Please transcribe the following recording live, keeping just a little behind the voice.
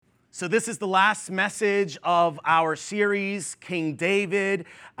So this is the last message of our series, King David,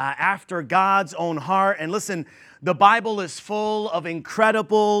 after God's own heart. And listen, the Bible is full of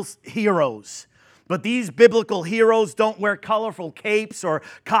incredible heroes. But these biblical heroes don't wear colorful capes or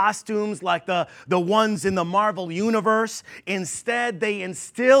costumes like the ones in the Marvel universe. Instead, they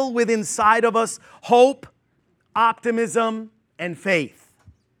instill within inside of us hope, optimism, and faith.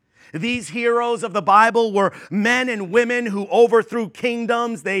 These heroes of the Bible were men and women who overthrew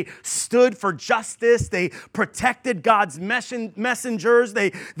kingdoms. They stood for justice. They protected God's messengers.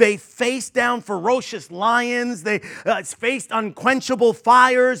 They faced down ferocious lions. They faced unquenchable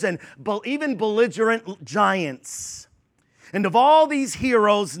fires and even belligerent giants. And of all these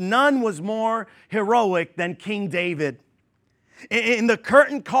heroes, none was more heroic than King David. In the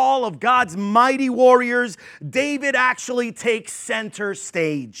curtain call of God's mighty warriors, David actually takes center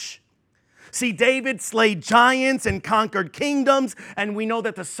stage. See, David slayed giants and conquered kingdoms, and we know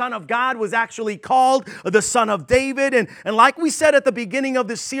that the Son of God was actually called the Son of David. And like we said at the beginning of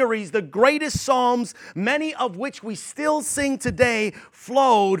this series, the greatest psalms, many of which we still sing today,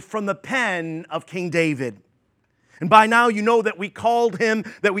 flowed from the pen of King David. And by now you know that we call him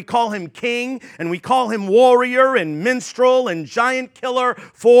king, and we call him warrior and minstrel and giant killer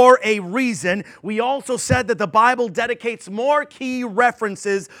for a reason. We also said that the Bible dedicates more key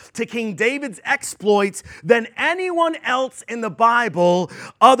references to King David's exploits than anyone else in the Bible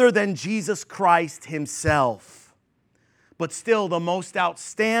other than Jesus Christ himself. But still, the most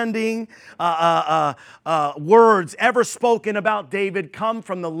outstanding words ever spoken about David come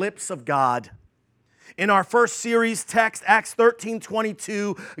from the lips of God. In our first series text, Acts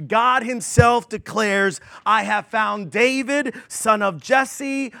 13:22, God himself declares, "I have found David, son of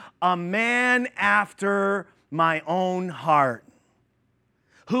Jesse, a man after my own heart."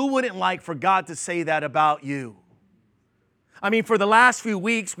 Who wouldn't like for God to say that about you? I mean, for the last few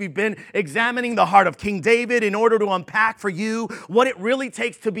weeks, we've been examining the heart of King David in order to unpack for you what it really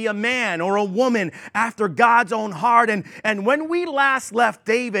takes to be a man or a woman after God's own heart. And when we last left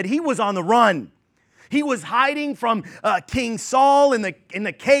David, he was on the run. He was hiding from King Saul in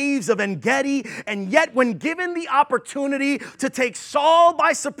the caves of En-Gedi, and yet when given the opportunity to take Saul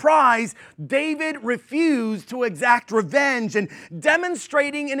by surprise, David refused to exact revenge, and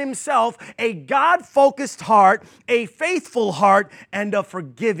demonstrating in himself a God-focused heart, a faithful heart, and a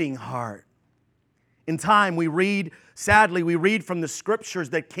forgiving heart. In time, sadly, we read from the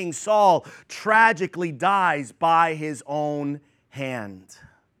scriptures that King Saul tragically dies by his own hand.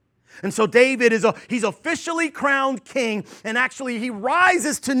 And so David he's officially crowned king, and actually he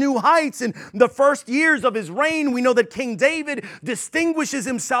rises to new heights. In the first years of his reign, we know that King David distinguishes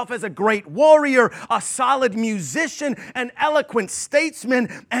himself as a great warrior, a solid musician, an eloquent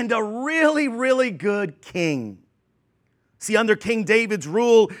statesman, and a really, really good king. See, under King David's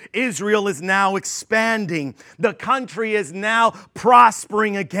rule, Israel is now expanding. The country is now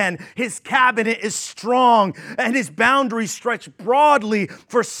prospering again. His cabinet is strong, and his boundaries stretch broadly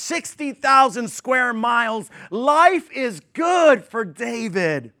for 60,000 square miles. Life is good for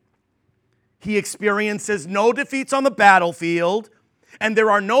David. He experiences no defeats on the battlefield, and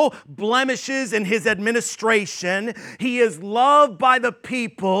there are no blemishes in his administration. He is loved by the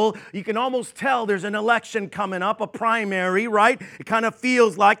people. You can almost tell there's an election coming up, a primary, right? It kind of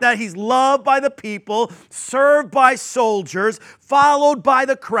feels like that. He's loved by the people, served by soldiers, followed by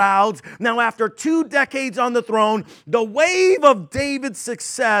the crowds. Now, after 2 decades on the throne, the wave of David's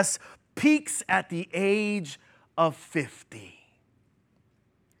success peaks at the age of 50.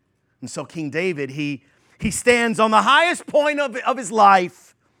 And so King David, he stands on the highest point of his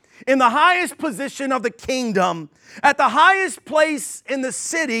life, in the highest position of the kingdom, at the highest place in the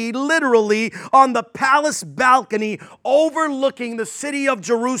city, literally on the palace balcony overlooking the city of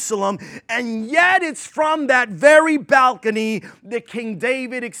Jerusalem. And yet it's from that very balcony that King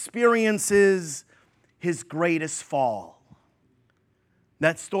David experiences his greatest fall.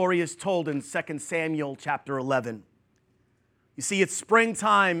 That story is told in 2 Samuel chapter 11. You see, it's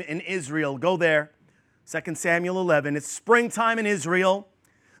springtime in Israel. Go there. 2 Samuel 11. It's springtime in Israel.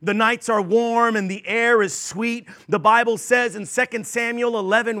 The nights are warm and the air is sweet. The Bible says in 2 Samuel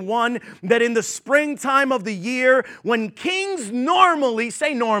 11:1 that in the springtime of the year, when kings normally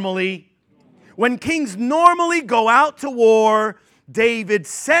go out to war, David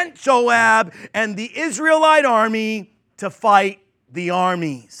sent Joab and the Israelite army to fight the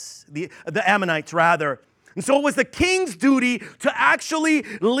armies, the Ammonites rather. And so it was the king's duty to actually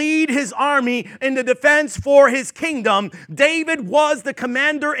lead his army in the defense for his kingdom. David was the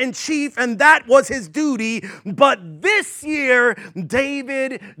commander-in-chief, and that was his duty. But this year,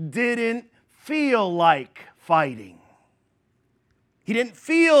 David didn't feel like fighting. He didn't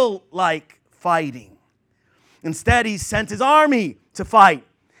feel like fighting. Instead, he sent his army to fight.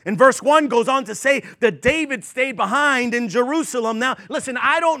 And verse 1 goes on to say that David stayed behind in Jerusalem. Now, listen,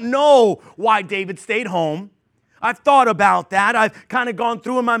 I don't know why David stayed home. I've thought about that. I've kind of gone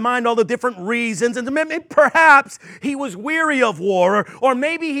through in my mind all the different reasons. And perhaps he was weary of war, or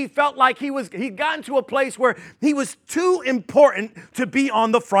maybe he felt like he'd gotten to a place where he was too important to be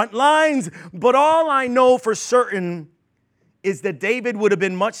on the front lines. But all I know for certain is that David would have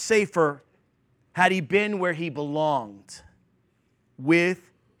been much safer had he been where he belonged, with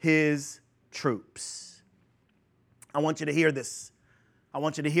his troops. I want you to hear this. I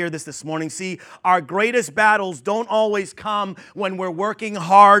want you to hear this morning. See, our greatest battles don't always come when we're working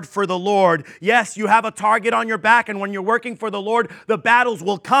hard for the Lord. Yes, you have a target on your back, and when you're working for the Lord, the battles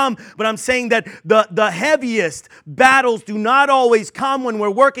will come. But I'm saying that the heaviest battles do not always come when we're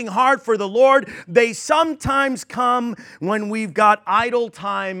working hard for the Lord. They sometimes come when we've got idle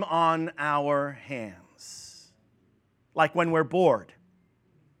time on our hands, like when we're bored.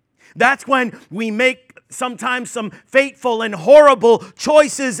 That's when we make sometimes some fateful and horrible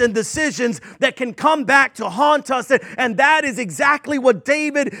choices and decisions that can come back to haunt us. And that is exactly what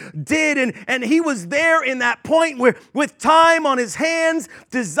David did. And he was there in that point where, with time on his hands,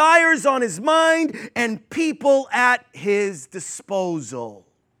 desires on his mind, and people at his disposal.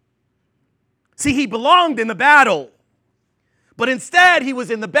 See, he belonged in the battle, but instead he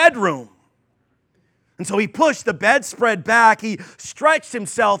was in the bedroom. And so he pushed the bedspread back, he stretched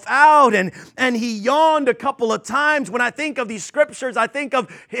himself out, and he yawned a couple of times. When I think of these scriptures, I think of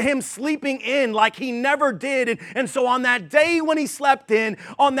him sleeping in like he never did. And so on that day when he slept in,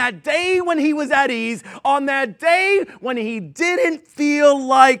 on that day when he was at ease, on that day when he didn't feel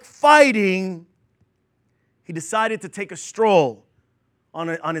like fighting, he decided to take a stroll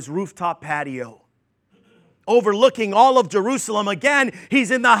on his rooftop patio, overlooking all of Jerusalem. Again,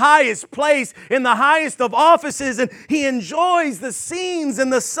 he's in the highest place, in the highest of offices, and he enjoys the scenes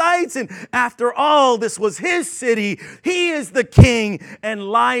and the sights. And after all, this was his city. He is the king, and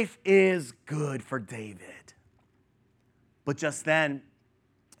life is good for David. But just then,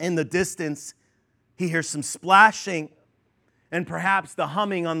 in the distance, he hears some splashing, and perhaps the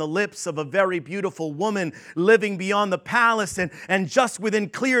humming on the lips of a very beautiful woman living beyond the palace and just within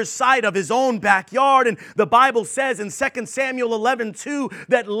clear sight of his own backyard. And the Bible says in 2 Samuel 11:2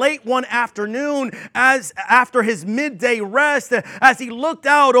 that late one afternoon, as after his midday rest, as he looked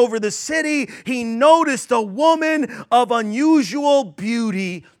out over the city, he noticed a woman of unusual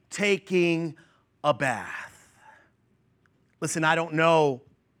beauty taking a bath. Listen, I don't know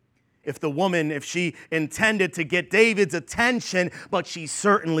if she intended to get David's attention, but she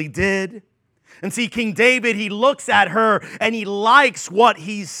certainly did. And see, King David, he looks at her and he likes what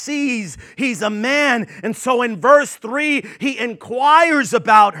he sees. He's a man. And so in verse 3, he inquires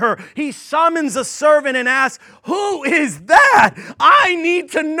about her. He summons a servant and asks, "Who is that? I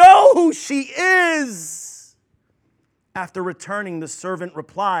need to know who she is." After returning, the servant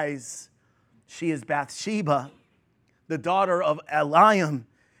replies, "She is Bathsheba, the daughter of Eliam,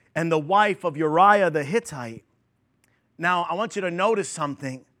 and the wife of Uriah the Hittite." Now, I want you to notice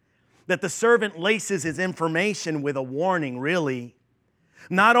something, that the servant laces his information with a warning, really.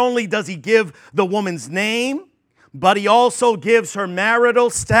 Not only does he give the woman's name, but he also gives her marital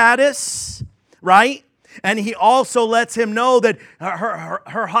status, right? And he also lets him know that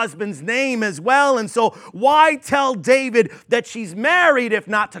her husband's name as well. And so why tell David that she's married if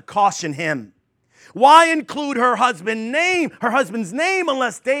not to caution him? Why include her husband's name,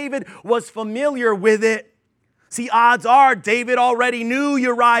 unless David was familiar with it? See, odds are David already knew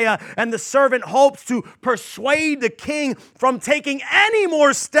Uriah, and the servant hopes to persuade the king from taking any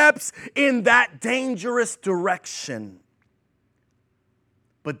more steps in that dangerous direction.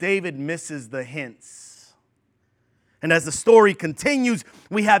 But David misses the hints. And as the story continues,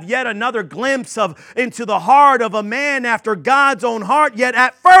 we have yet another glimpse into the heart of a man after God's own heart. Yet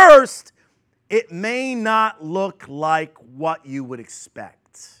at first, it may not look like what you would expect.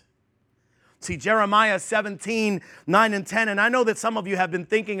 See, Jeremiah 17:9 and 10, and I know that some of you have been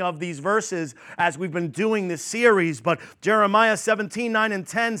thinking of these verses as we've been doing this series, but Jeremiah 17:9 and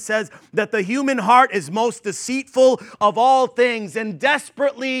 10 says that the human heart is most deceitful of all things and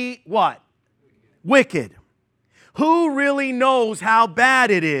desperately what? Wicked. Who really knows how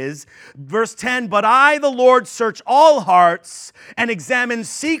bad it is? Verse 10, but I, the Lord, search all hearts and examine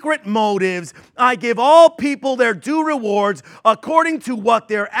secret motives. I give all people their due rewards according to what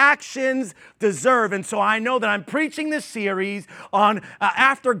their actions deserve. And so I know that I'm preaching this series on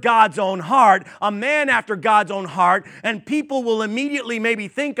after God's own heart, a man after God's own heart, and people will immediately maybe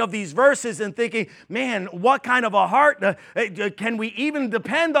think of these verses and thinking, man, what kind of a heart? Can we even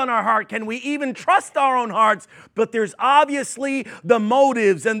depend on our heart? Can we even trust our own hearts? But there's obviously the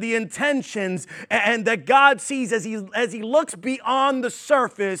motives and the intentions and that God sees as he looks beyond the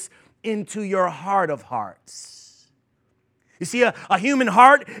surface into your heart of hearts. You see, a human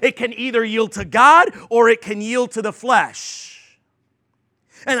heart, it can either yield to God or it can yield to the flesh.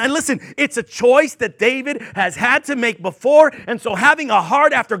 And listen, it's a choice that David has had to make before. And so having a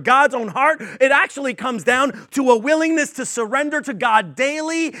heart after God's own heart, it actually comes down to a willingness to surrender to God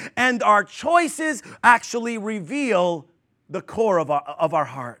daily. And our choices actually reveal the core of our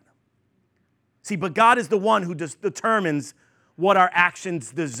heart. See, but God is the one who determines what our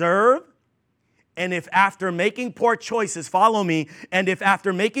actions deserve. And if after making poor choices, follow me, and if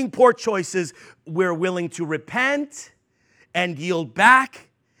after making poor choices, we're willing to repent and yield back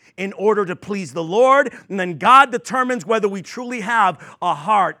in order to please the Lord, and then God determines whether we truly have a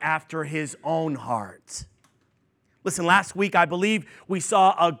heart after His own heart. Listen, last week I believe we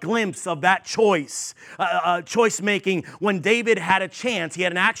saw a glimpse of that choice making when David had a chance. He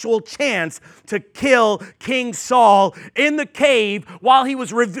had an actual chance to kill King Saul in the cave while he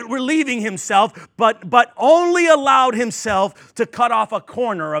was relieving himself, but only allowed himself to cut off a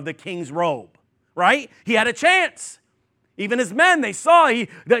corner of the king's robe, right? He had a chance. Even his men, they saw,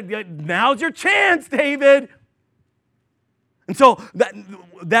 now's your chance, David. And so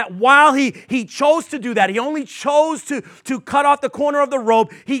that while he chose to do that, he only chose to cut off the corner of the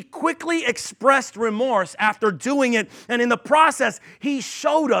robe, he quickly expressed remorse after doing it. And in the process, he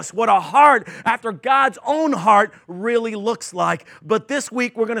showed us what a heart after God's own heart really looks like. But this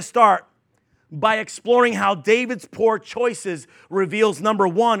week, we're going to start by exploring how David's poor choices reveals, number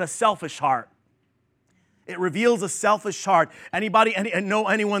one, a selfish heart. It reveals a selfish heart. Anybody know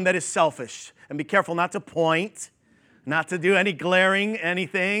anyone that is selfish? And be careful not to point, not to do any glaring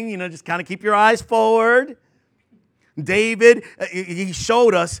anything. Just kind of keep your eyes forward. David, he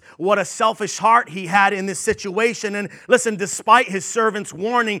showed us what a selfish heart he had in this situation. And listen, despite his servant's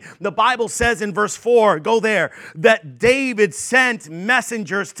warning, the Bible says in verse 4, go there, that David sent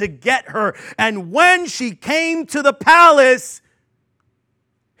messengers to get her. And when she came to the palace,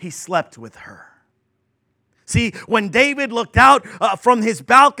 he slept with her. See, when David looked out from his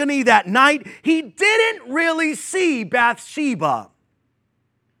balcony that night, he didn't really see Bathsheba.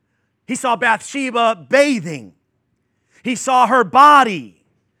 He saw Bathsheba bathing. He saw her body.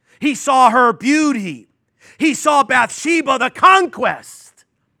 He saw her beauty. He saw Bathsheba the conquest.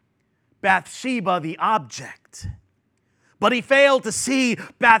 Bathsheba the object. But he failed to see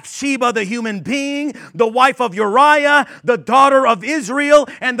Bathsheba, the human being, the wife of Uriah, the daughter of Israel,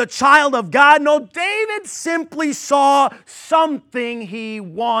 and the child of God. No, David simply saw something he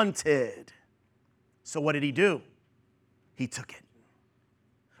wanted. So what did he do? He took it.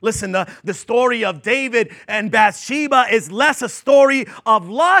 Listen, the story of David and Bathsheba is less a story of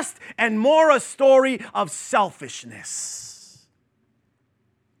lust and more a story of selfishness.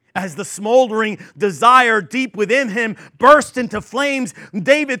 As the smoldering desire deep within him burst into flames,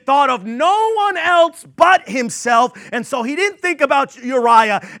 David thought of no one else but himself. And so he didn't think about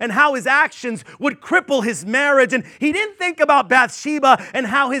Uriah and how his actions would cripple his marriage. And he didn't think about Bathsheba and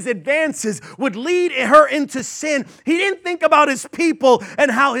how his advances would lead her into sin. He didn't think about his people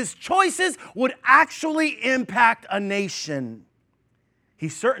and how his choices would actually impact a nation. He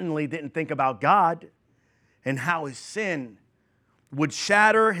certainly didn't think about God and how his sin would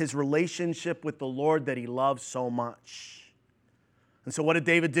shatter his relationship with the Lord that he loved so much. And so what did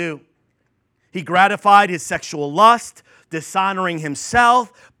David do? He gratified his sexual lust, dishonoring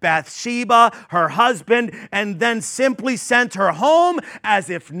himself, Bathsheba, her husband, and then simply sent her home as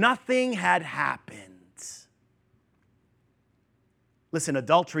if nothing had happened. Listen,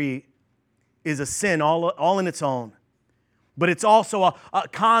 adultery is a sin all in its own. But it's also a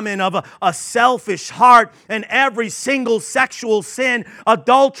common of a selfish heart, and every single sexual sin,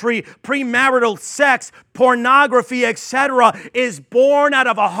 adultery, premarital sex, pornography, etc., is born out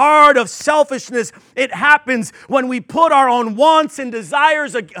of a heart of selfishness. It happens when we put our own wants and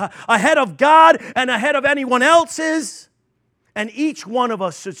desires ahead of God and ahead of anyone else's. And each one of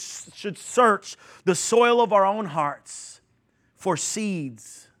us should search the soil of our own hearts for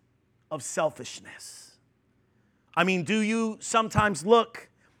seeds of selfishness. I mean, do you sometimes look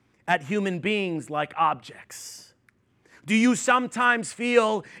at human beings like objects? Do you sometimes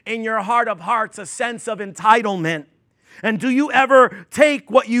feel in your heart of hearts a sense of entitlement? And do you ever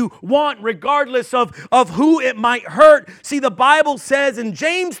take what you want regardless of who it might hurt? See, the Bible says in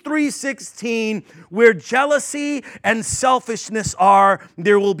James 3:16, where jealousy and selfishness are,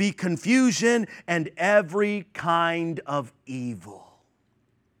 there will be confusion and every kind of evil.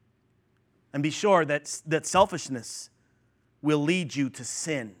 And be sure that selfishness will lead you to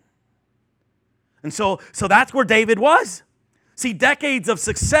sin. And so that's where David was. See, decades of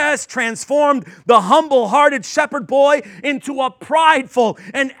success transformed the humble-hearted shepherd boy into a prideful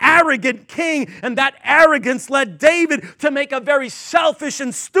and arrogant king. And that arrogance led David to make a very selfish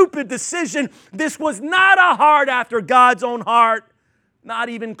and stupid decision. This was not a heart after God's own heart, not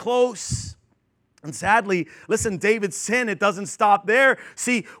even close. And sadly, listen, David's sin, it doesn't stop there.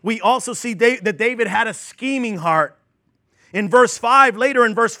 See, we also see that David had a scheming heart. Later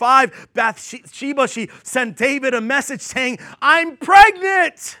in verse 5, Bathsheba, she sent David a message saying, I'm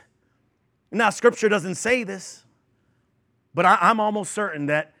pregnant. Now, Scripture doesn't say this, but I'm almost certain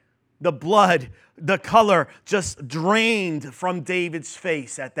that the blood, the color just drained from David's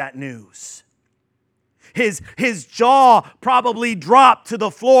face at that news. His jaw probably dropped to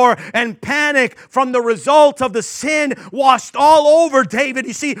the floor, and panic from the result of the sin washed all over David.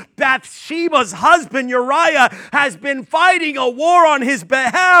 You see, Bathsheba's husband Uriah has been fighting a war on his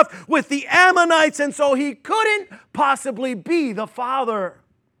behalf with the Ammonites, and so he couldn't possibly be the father.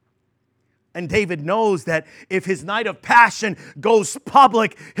 And David knows that if his night of passion goes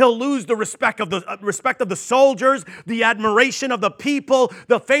public, he'll lose the respect of the soldiers, the admiration of the people,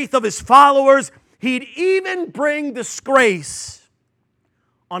 the faith of his followers. He'd even bring disgrace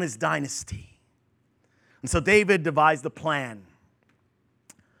on his dynasty. And so David devised a plan.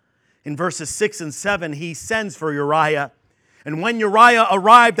 In verses 6 and 7, he sends for Uriah. And when Uriah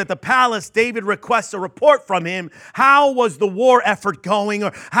arrived at the palace, David requests a report from him. How was the war effort going?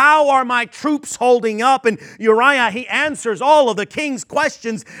 Or how are my troops holding up? And Uriah, he answers all of the king's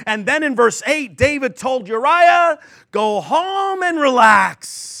questions. And then in verse 8, David told Uriah, go home and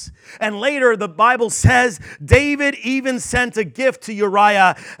relax. And later, the Bible says, David even sent a gift to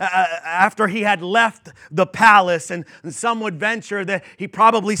Uriah after he had left the palace. And some would venture that he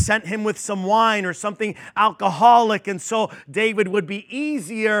probably sent him with some wine or something alcoholic. And so David would be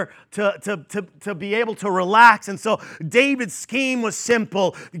easier to be able to relax. And so David's scheme was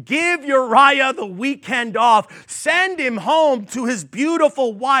simple. Give Uriah the weekend off. Send him home to his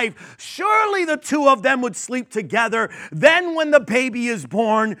beautiful wife. Surely the two of them would sleep together. Then when the baby is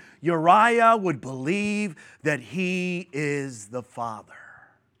born, Uriah would believe that he is the father.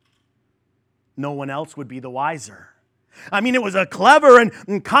 No one else would be the wiser. I mean, it was a clever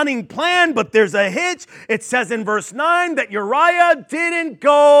and cunning plan, but there's a hitch. It says in verse 9 that Uriah didn't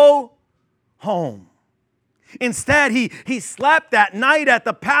go home. Instead, he slept that night at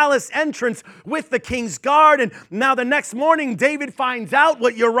the palace entrance with the king's guard. And now the next morning, David finds out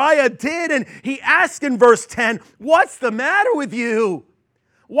what Uriah did. And he asks in verse 10, what's the matter with you?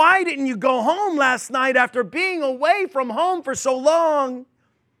 Why didn't you go home last night after being away from home for so long?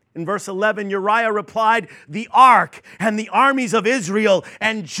 In verse 11, Uriah replied, the ark and the armies of Israel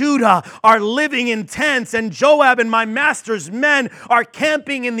and Judah are living in tents, and Joab and my master's men are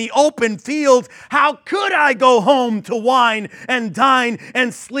camping in the open fields. How could I go home to wine and dine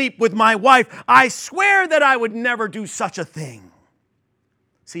and sleep with my wife? I swear that I would never do such a thing.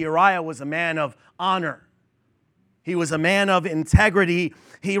 See, Uriah was a man of honor. He was a man of integrity.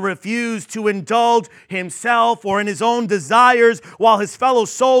 He refused to indulge himself or in his own desires while his fellow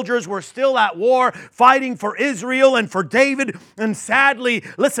soldiers were still at war, fighting for Israel and for David. And sadly,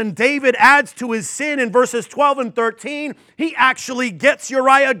 listen, David adds to his sin in verses 12 and 13. He actually gets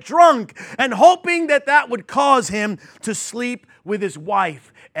Uriah drunk and hoping that that would cause him to sleep with his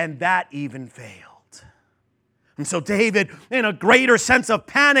wife. And that even failed. And so David, in a greater sense of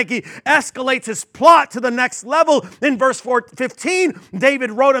panic, he escalates his plot to the next level. In verse 15,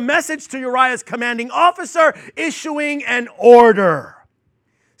 David wrote a message to Uriah's commanding officer, issuing an order.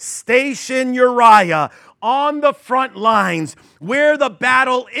 Station Uriah on the front lines where the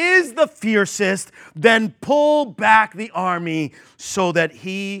battle is the fiercest, then pull back the army so that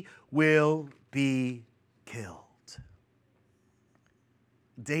he will be killed.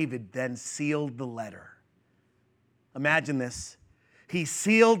 David then sealed the letter. Imagine this. He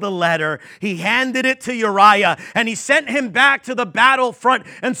sealed the letter. He handed it to Uriah, and he sent him back to the battlefront.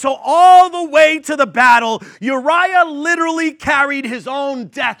 And so all the way to the battle, Uriah literally carried his own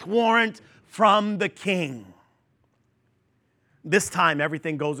death warrant from the king. This time,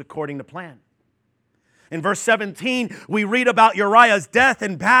 everything goes according to plan. In verse 17, we read about Uriah's death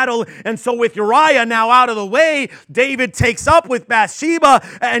in battle. And so with Uriah now out of the way, David takes up with Bathsheba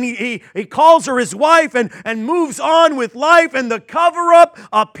and he calls her his wife and moves on with life. And the cover-up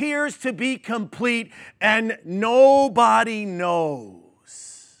appears to be complete and nobody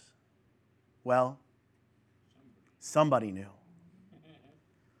knows. Well, somebody knew.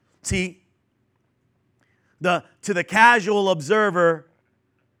 See, to the casual observer,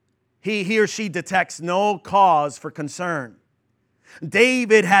 he or she detects no cause for concern.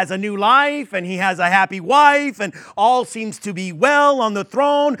 David has a new life and he has a happy wife and all seems to be well on the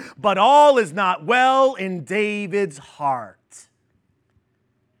throne, but all is not well in David's heart.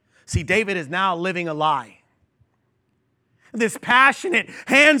 See, David is now living a lie. This passionate,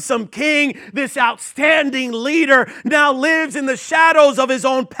 handsome king, this outstanding leader now lives in the shadows of his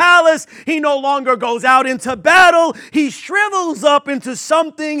own palace. He no longer goes out into battle. He shrivels up into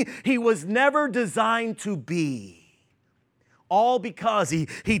something he was never designed to be. All because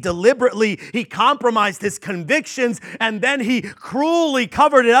he deliberately compromised his convictions and then he cruelly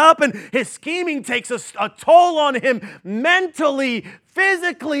covered it up, and his scheming takes a toll on him mentally,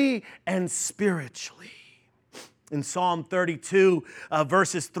 physically, and spiritually. In Psalm 32,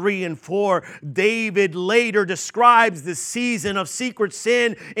 verses 3 and 4, David later describes the season of secret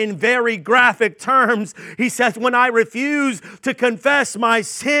sin in very graphic terms. He says, when I refused to confess my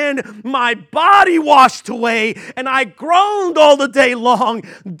sin, my body washed away, and I groaned all the day long,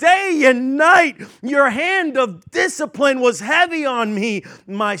 day and night. Your hand of discipline was heavy on me.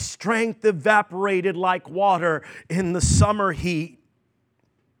 My strength evaporated like water in the summer heat.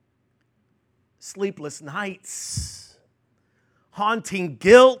 Sleepless nights, haunting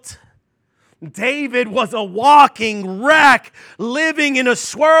guilt. David was a walking wreck, living in a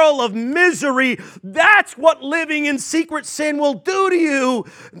swirl of misery. That's what living in secret sin will do to you.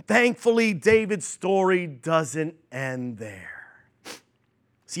 Thankfully, David's story doesn't end there.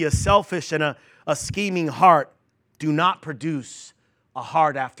 See, a selfish and a scheming heart do not produce a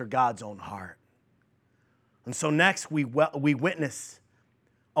heart after God's own heart. And so next we witness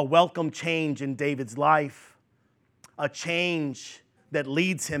a welcome change in David's life, a change that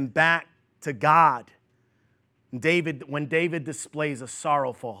leads him back to God. When David displays a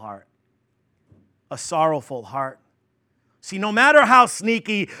sorrowful heart. See, no matter how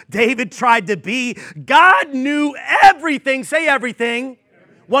sneaky David tried to be, God knew everything. Say everything.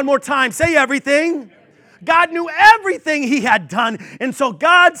 One more time, say everything. God knew everything he had done, and so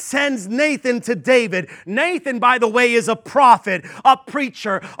God sends Nathan to David. Nathan, by the way, is a prophet, a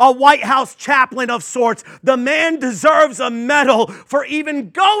preacher, a White House chaplain of sorts. The man deserves a medal for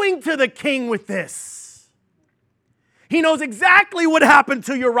even going to the king with this. He knows exactly what happened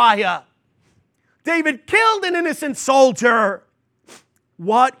to Uriah. David killed an innocent soldier.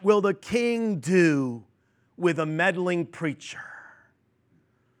 What will the king do with a meddling preacher?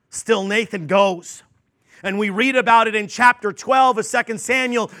 Still, Nathan goes. And we read about it in chapter 12 of 2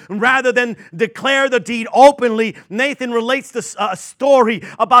 Samuel. Rather than declare the deed openly, Nathan relates a story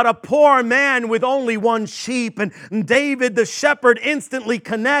about a poor man with only one sheep. And David, the shepherd, instantly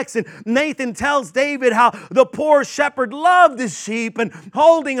connects. And Nathan tells David how the poor shepherd loved his sheep and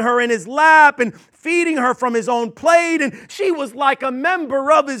holding her in his lap and feeding her from his own plate, and she was like a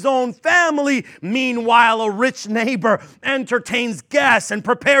member of his own family. Meanwhile, a rich neighbor entertains guests and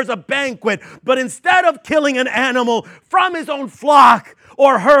prepares a banquet, but instead of killing an animal from his own flock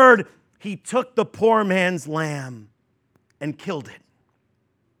or herd, he took the poor man's lamb and killed it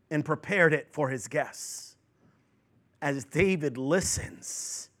and prepared it for his guests. As David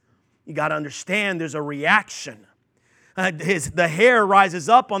listens, you got to understand there's a reaction. The hair rises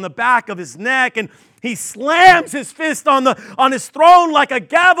up on the back of his neck, and he slams his fist on his throne like a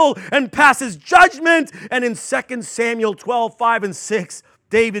gavel and passes judgment. And in 2 Samuel 12, 5 and 6,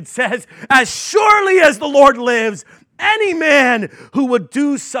 David says, as surely as the Lord lives, any man who would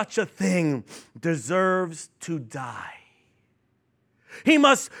do such a thing deserves to die. He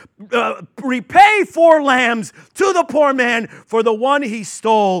must repay 4 lambs to the poor man for the one he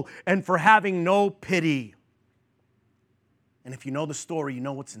stole and for having no pity. And if you know the story, you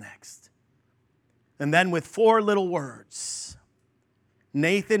know what's next. And then with 4 little words,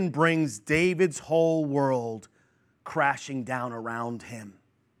 Nathan brings David's whole world crashing down around him.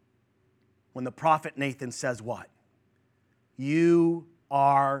 When the prophet Nathan says what? You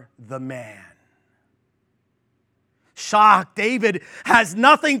are the man. Shocked, David has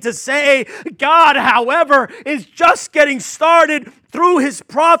nothing to say. God, however, is just getting started through his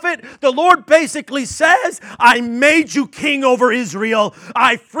prophet. The Lord basically says, I made you king over Israel.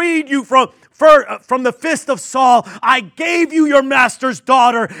 I freed you from from the fist of Saul. I gave you your master's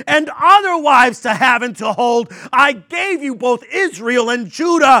daughter and other wives to have and to hold. I gave you both Israel and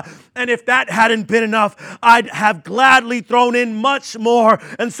Judah. And if that hadn't been enough, I'd have gladly thrown in much more.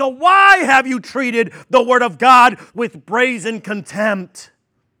 And so why have you treated the word of God with brazen contempt,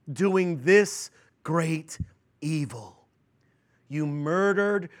 doing this great evil? You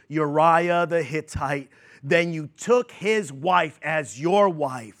murdered Uriah the Hittite. Then you took his wife as your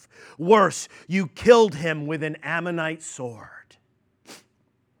wife. Worse, you killed him with an Ammonite sword.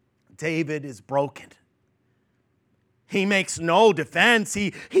 David is broken. He makes no defense.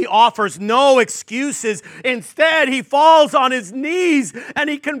 He offers no excuses. Instead, he falls on his knees and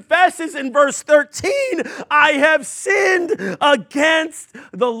he confesses in verse 13, I have sinned against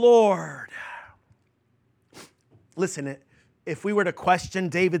the Lord. Listen, if we were to question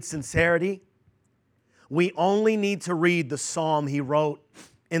David's sincerity, we only need to read the psalm he wrote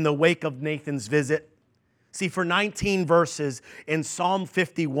in the wake of Nathan's visit. See, for 19 verses in Psalm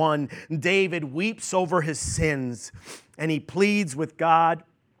 51, David weeps over his sins and he pleads with God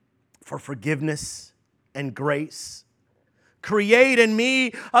for forgiveness and grace. Create in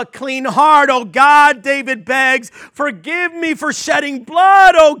me a clean heart, O God, David begs. Forgive me for shedding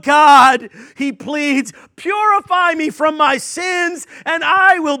blood, O God. He pleads, purify me from my sins and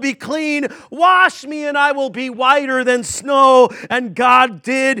I will be clean. Wash me and I will be whiter than snow. And God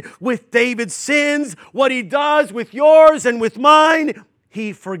did with David's sins what he does with yours and with mine.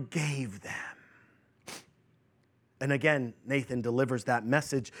 He forgave them. And again, Nathan delivers that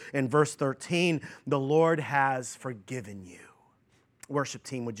message in verse 13. The Lord has forgiven you. Worship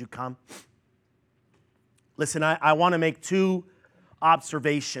team, would you come? Listen, I want to make two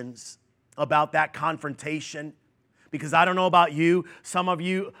observations about that confrontation, because I don't know about you. Some of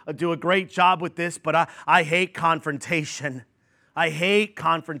you do a great job with this, but I hate confrontation. I hate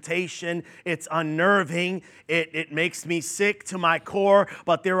confrontation. It's unnerving. It makes me sick to my core.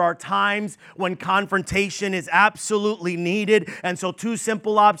 But there are times when confrontation is absolutely needed. And so two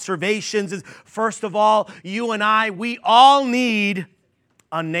simple observations is, first of all, you and I, we all need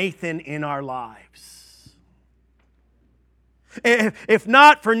a Nathan in our lives. If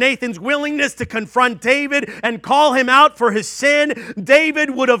not for Nathan's willingness to confront David and call him out for his sin, David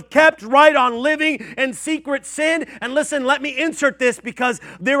would have kept right on living in secret sin. And listen, let me insert this because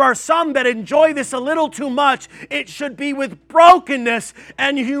there are some that enjoy this a little too much. It should be with brokenness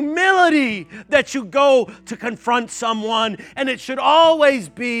and humility that you go to confront someone, and it should always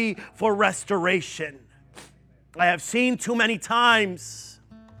be for restoration. I have seen too many times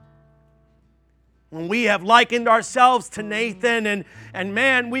when we have likened ourselves to Nathan and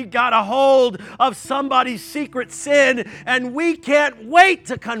man, we got a hold of somebody's secret sin and we can't wait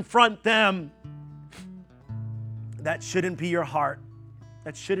to confront them. That shouldn't be your heart.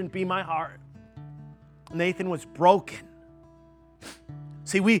 That shouldn't be my heart. Nathan was broken.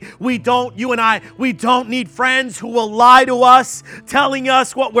 See, you and I, we don't need friends who will lie to us, telling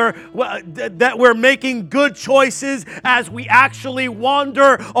us that we're making good choices as we actually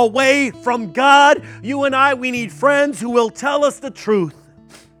wander away from God. You and I, we need friends who will tell us the truth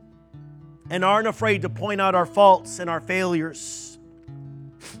and aren't afraid to point out our faults and our failures.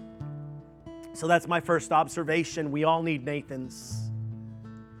 So that's my first observation. We all need Nathans.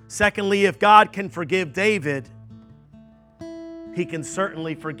 Secondly, if God can forgive David, He can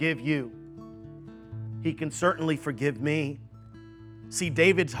certainly forgive you. He can certainly forgive me. See,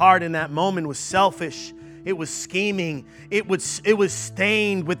 David's heart in that moment was selfish. It was scheming. It was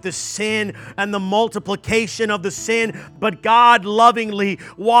stained with the sin and the multiplication of the sin. But God lovingly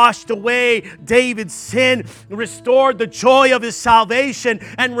washed away David's sin, restored the joy of his salvation,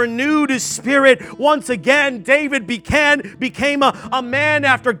 and renewed his spirit. Once again, David became a man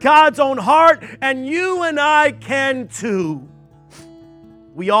after God's own heart, and you and I can too.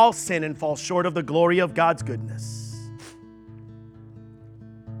 We all sin and fall short of the glory of God's goodness.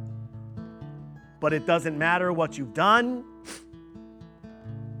 But it doesn't matter what you've done,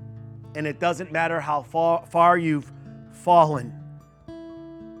 and it doesn't matter how far you've fallen.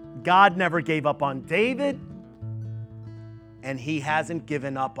 God never gave up on David, and He hasn't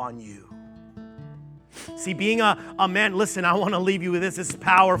given up on you. See, being a man, listen, I want to leave you with this. This is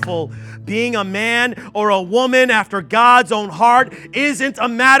powerful. Being a man or a woman after God's own heart isn't a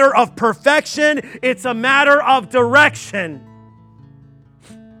matter of perfection. It's a matter of direction.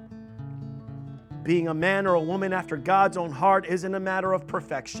 Being a man or a woman after God's own heart isn't a matter of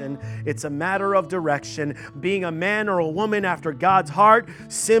perfection. It's a matter of direction. Being a man or a woman after God's heart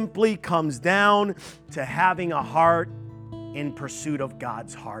simply comes down to having a heart in pursuit of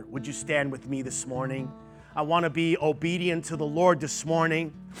God's heart. Would you stand with me this morning? I want to be obedient to the Lord this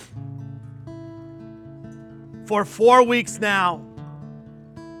morning. For 4 weeks now,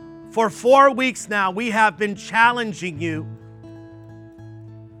 we have been challenging you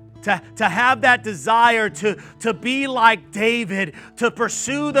to have that desire to be like David, to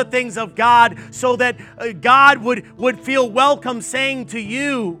pursue the things of God so that God would feel welcome saying to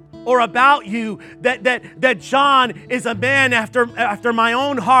you or about you that John is a man after my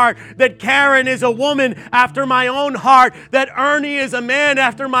own heart, that Karen is a woman after my own heart, that Ernie is a man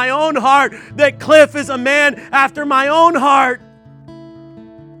after my own heart, that Cliff is a man after my own heart.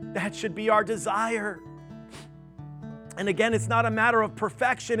 That should be our desire. And again, it's not a matter of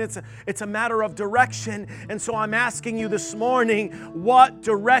perfection, it's a matter of direction. And so I'm asking you this morning, what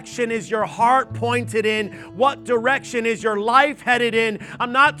direction is your heart pointed in? What direction is your life headed in?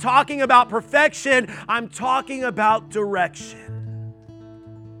 I'm not talking about perfection, I'm talking about direction.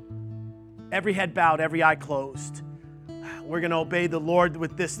 Every head bowed, every eye closed. We're going to obey the Lord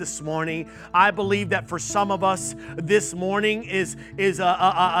with this morning. I believe that for some of us, this morning is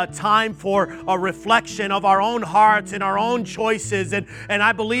a time for a reflection of our own hearts and our own choices. And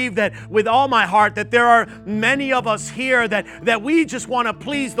I believe that with all my heart that there are many of us here that we just want to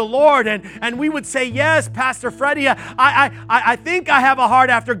please the Lord. And we would say, yes, Pastor Freddie, I think I have a heart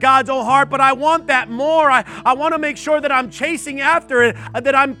after God's own heart, but I want that more. I want to make sure that I'm chasing after it,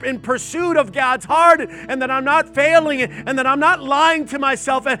 that I'm in pursuit of God's heart, and that I'm not failing, and that I'm not lying to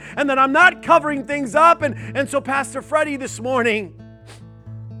myself, and that I'm not covering things up. And so, Pastor Freddie, this morning,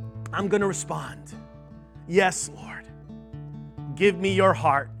 I'm going to respond. Yes, Lord. Give me your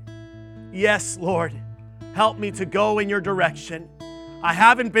heart. Yes, Lord. Help me to go in your direction. I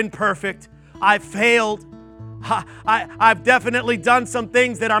haven't been perfect. I've failed. I've definitely done some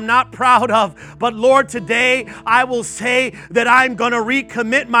things that I'm not proud of. But Lord, today I will say that I'm going to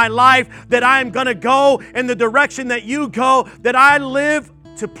recommit my life, that I'm going to go in the direction that you go, that I live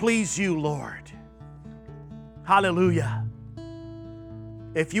to please you, Lord. Hallelujah.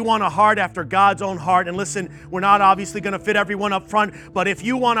 If you want a heart after God's own heart, and listen, we're not obviously going to fit everyone up front, but if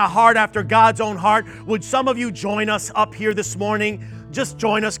you want a heart after God's own heart, would some of you join us up here this morning? Just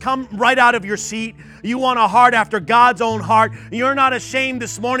join us. Come right out of your seat. You want a heart after God's own heart. You're not ashamed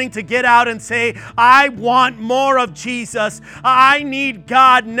this morning to get out and say, I want more of Jesus. I need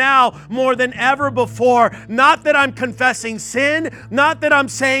God now more than ever before. Not that I'm confessing sin, not that I'm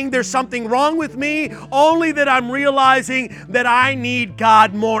saying there's something wrong with me, only that I'm realizing that I need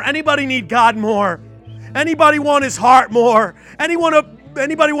God more. Anybody need God more? Anybody want His heart more?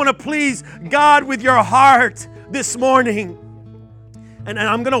 Anybody want to please God with your heart this morning? And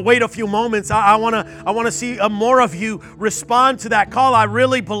I'm going to wait a few moments. I want to see more of you respond to that call. I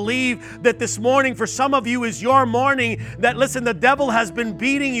really believe that this morning for some of you is your morning that, listen, the devil has been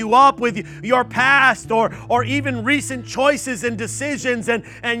beating you up with your past or even recent choices and decisions,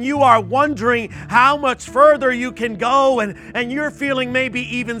 and you are wondering how much further you can go, and you're feeling maybe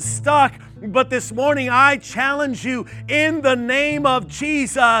even stuck. But this morning I challenge you in the name of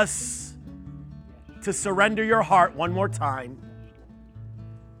Jesus to surrender your heart one more time.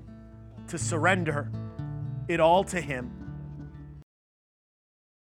 To surrender it all to Him.